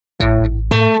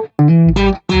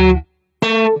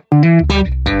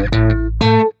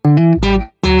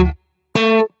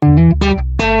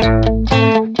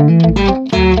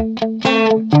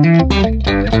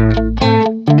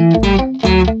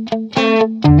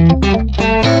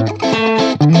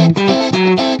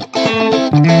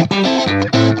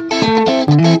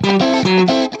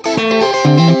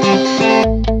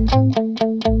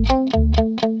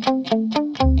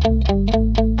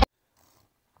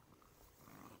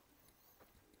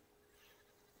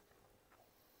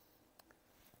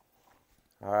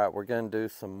Alright, we're going to do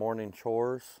some morning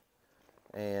chores,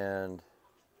 and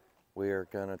we are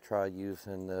going to try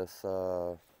using this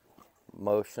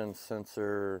motion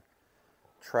sensor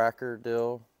tracker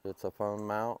deal. It's a phone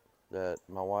mount that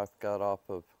my wife got off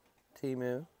of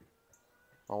Temu,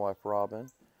 my wife Robin.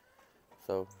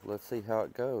 So let's see how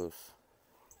it goes.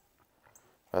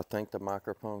 I think the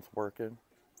microphone's working.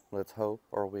 Let's hope,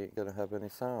 or we ain't going to have any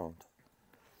sound.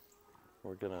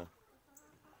 We're going to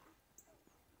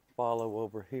follow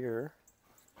over here.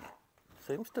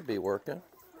 Seems to be working.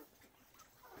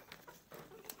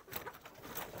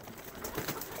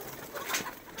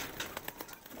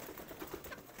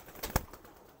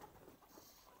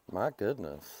 My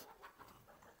goodness.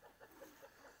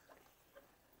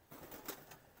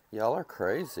 Y'all are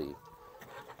crazy.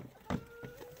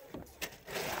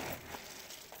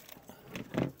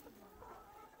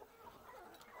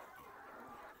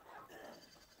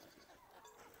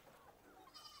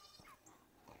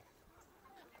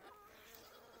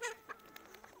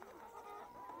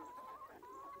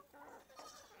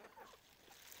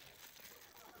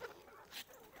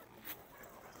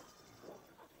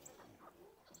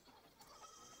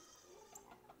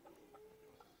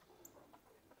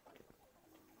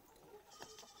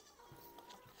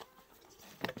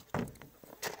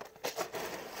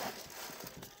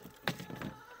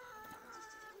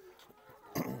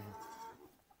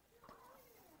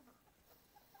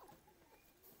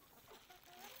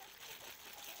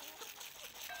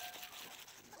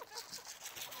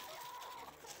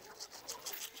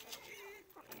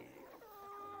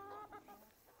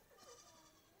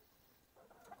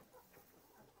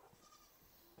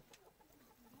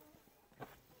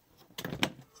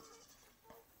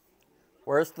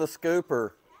 Where's the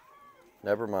scooper?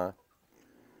 Never mind.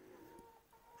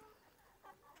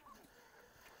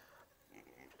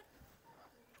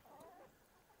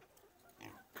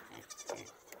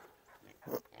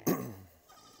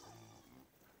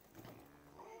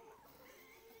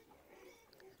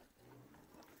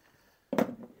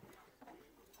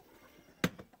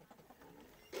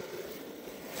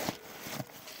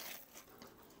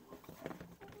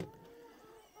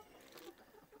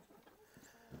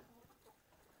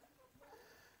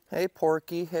 Hey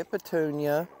Porky, hey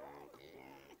Petunia.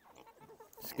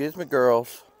 Excuse me,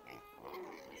 girls.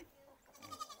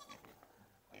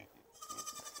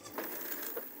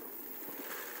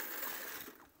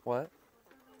 What?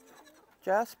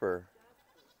 Jasper.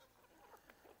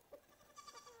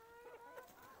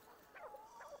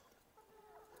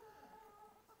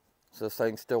 Is this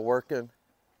thing still working?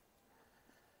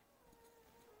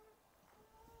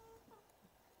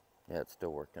 Yeah, it's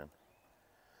still working.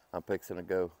 I'm fixing to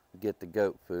go get the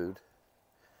goat food.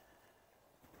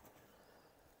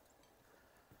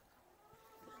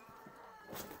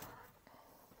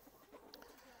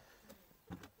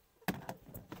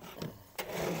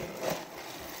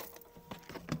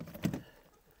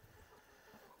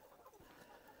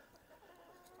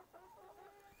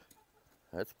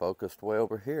 It's focused way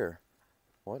over here.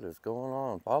 What is going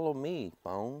on? Follow me,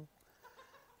 phone.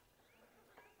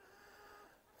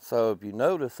 So if you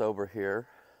notice over here,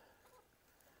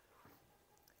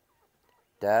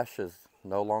 Dash is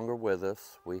no longer with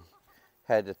us. We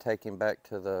had to take him back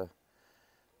to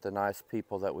the nice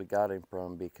people that we got him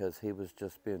from because he was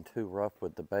just being too rough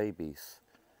with the babies.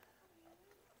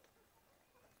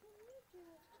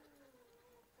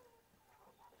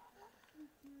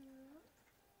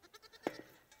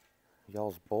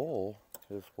 Y'all's bowl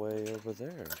is way over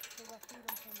there.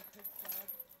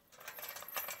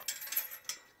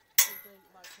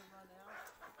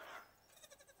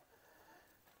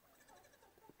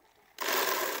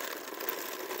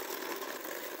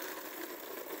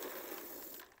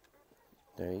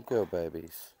 There you go,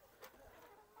 babies.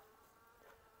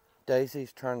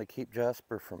 Daisy's trying to keep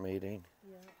Jasper from eating.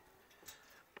 Yeah.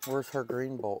 Where's her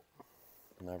green bowl?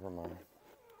 Never mind.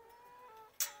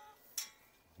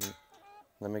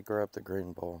 Let me grab the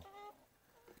green bowl.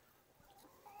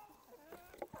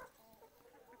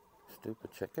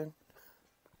 Stupid chicken.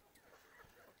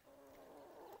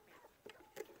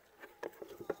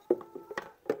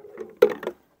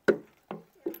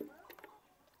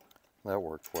 That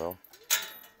works well.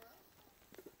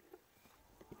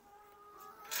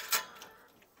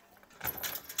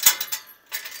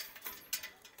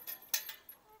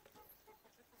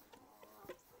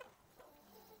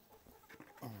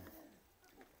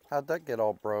 How'd that get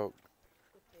all broke?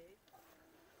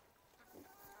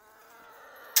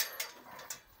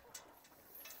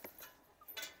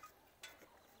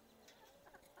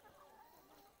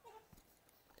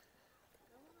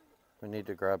 We need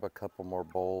to grab a couple more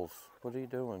bowls. What are you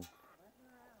doing?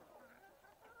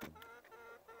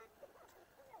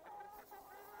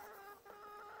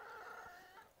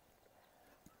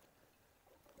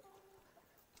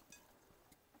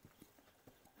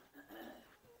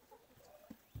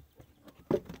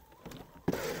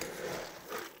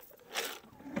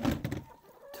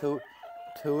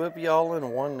 Two of y'all in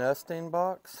one nesting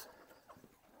box?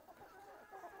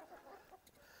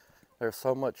 There's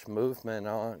so much movement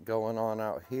going on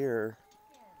out here.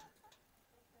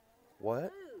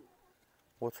 What?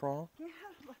 What's wrong? Get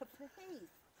out of my face.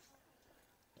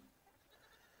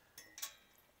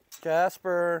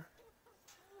 Jasper.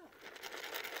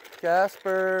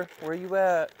 Jasper, where you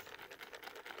at?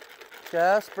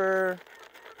 Jasper.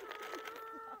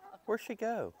 Where'd she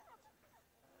go?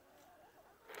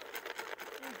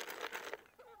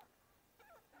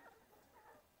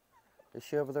 Is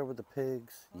she over there with the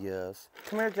pigs? Yes.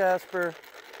 Come here, Jasper.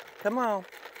 Come on.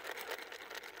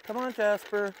 Come on,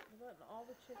 Jasper. You're letting all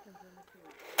the chickens in the coop.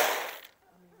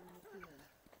 In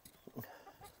the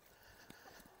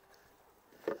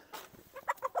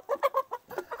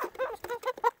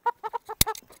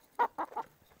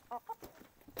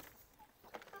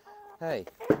pen. Hey.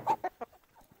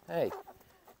 Hey.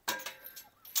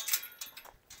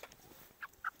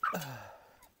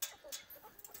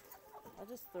 I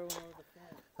just throw them over the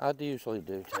fence. I usually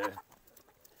do too.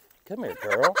 Come here,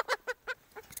 girl.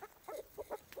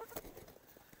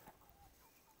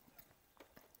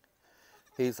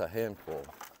 He's a handful.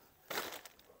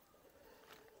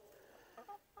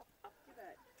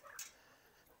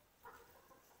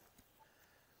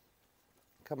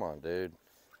 Come on, dude.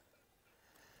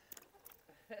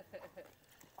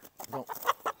 Don't.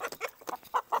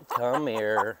 Come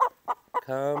here.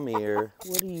 Come here.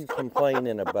 What are you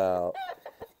complaining about?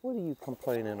 What are you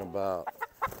complaining about?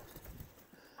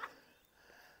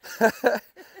 Rudy's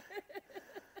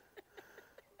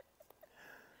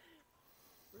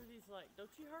like, don't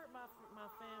you hurt my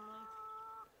family.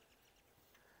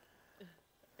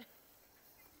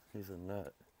 He's a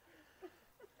nut.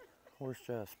 Where's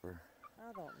Jasper?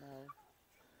 I don't know.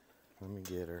 Let me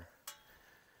get her.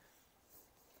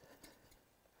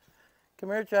 Come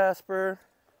here, Jasper.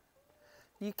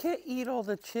 You can't eat all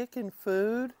the chicken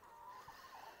food.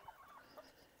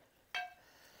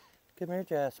 Come here,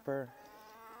 Jasper.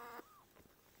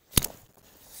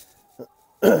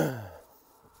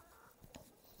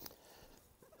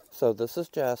 So this is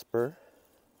Jasper.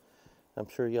 I'm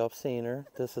sure y'all have seen her.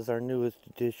 This is our newest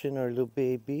addition, our little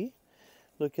baby.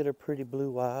 Look at her pretty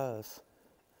blue eyes.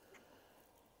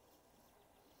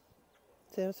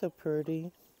 They're so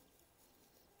pretty.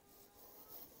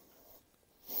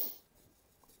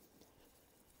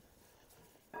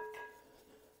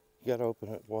 You gotta open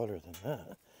it wider than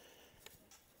that.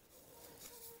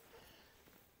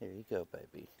 Here you go,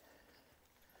 baby.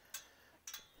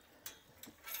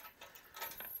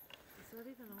 Is that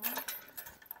even on?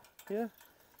 Yeah.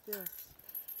 Yes.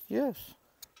 Yes.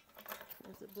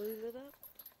 Is it blue lit up?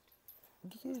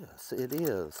 Yes, it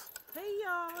is. Hey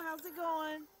y'all, how's it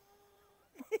going?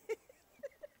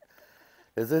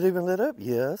 Is it even lit up?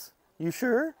 Yes. You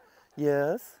sure?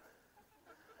 Yes.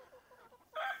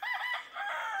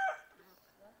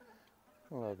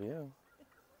 I love you.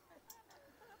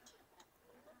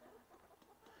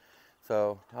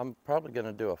 So I'm probably going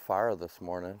to do a fire this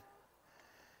morning.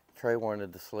 Trey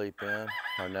wanted to sleep in,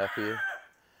 our nephew,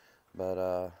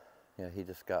 but yeah, he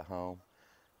just got home,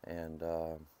 and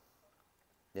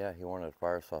yeah, he wanted a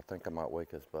fire, so I think I might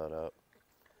wake his butt up.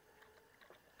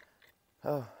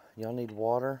 Oh, y'all need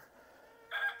water?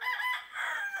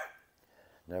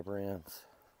 Never ends.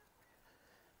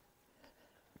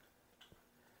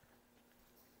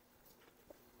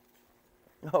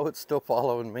 Oh, it's still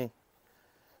following me.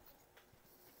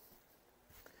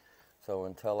 So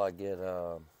until I get,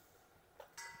 I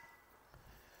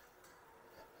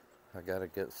gotta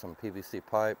get some PVC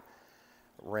pipe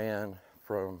ran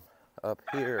from up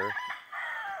here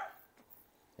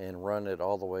and run it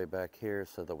all the way back here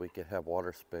so that we could have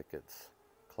water spigots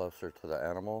closer to the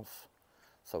animals,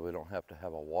 so we don't have to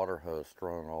have a water hose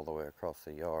thrown all the way across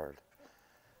the yard.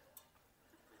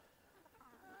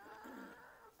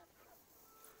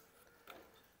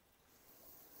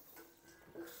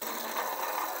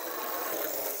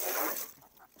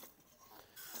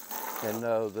 And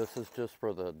no, this is just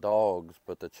for the dogs,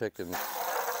 but the chickens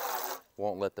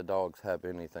won't let the dogs have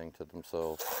anything to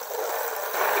themselves.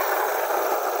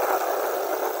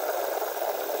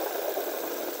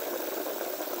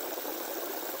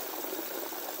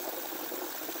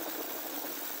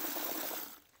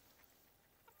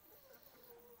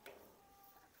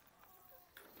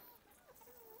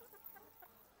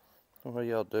 What are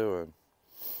y'all doing?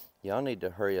 Y'all need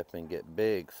to hurry up and get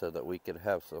big so that we could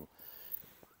have some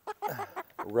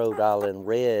Rhode Island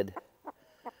red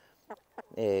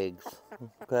eggs,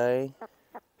 okay?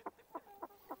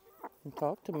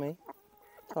 Talk to me.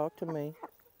 Talk to me.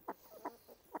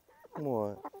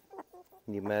 What?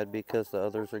 You mad because the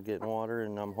others are getting water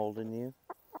and I'm holding you?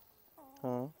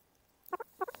 Huh? Need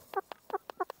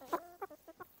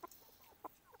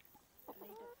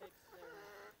to fix their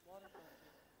water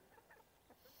filter.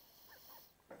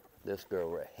 This girl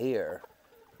right here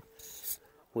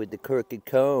with the crooked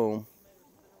comb.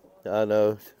 I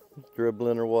know,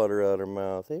 dribbling her water out her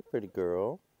mouth. Hey, pretty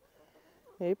girl.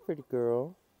 Hey, pretty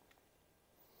girl.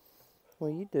 What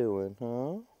you doing,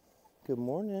 huh? Good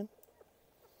morning.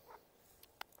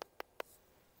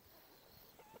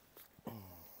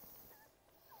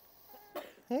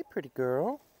 Hey, pretty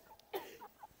girl.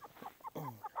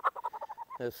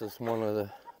 This is one of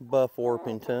the Buff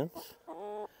Orpingtons.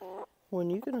 When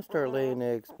you gonna start laying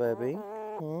eggs, baby?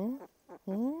 Hmm?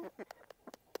 Hmm?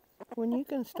 When you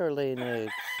gonna start laying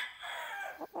eggs?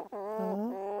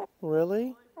 Huh?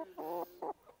 Really?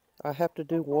 I have to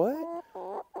do what?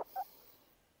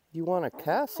 You want a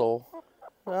castle?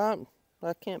 I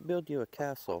can't build you a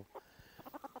castle.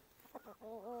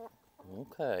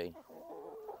 Okay.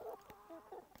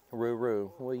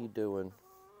 Roo, what are you doing?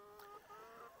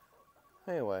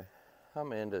 Anyway, I'm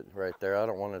gonna end it right there. I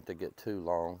don't want it to get too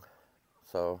long.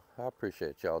 So I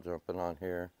appreciate y'all jumping on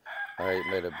here. I ain't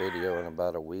made a video in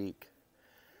about a week.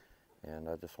 And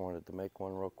I just wanted to make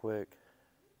one real quick.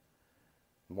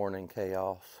 Morning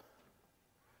chaos.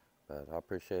 But I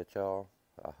appreciate y'all.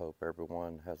 I hope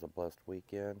everyone has a blessed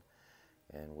weekend.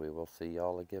 And we will see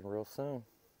y'all again real soon.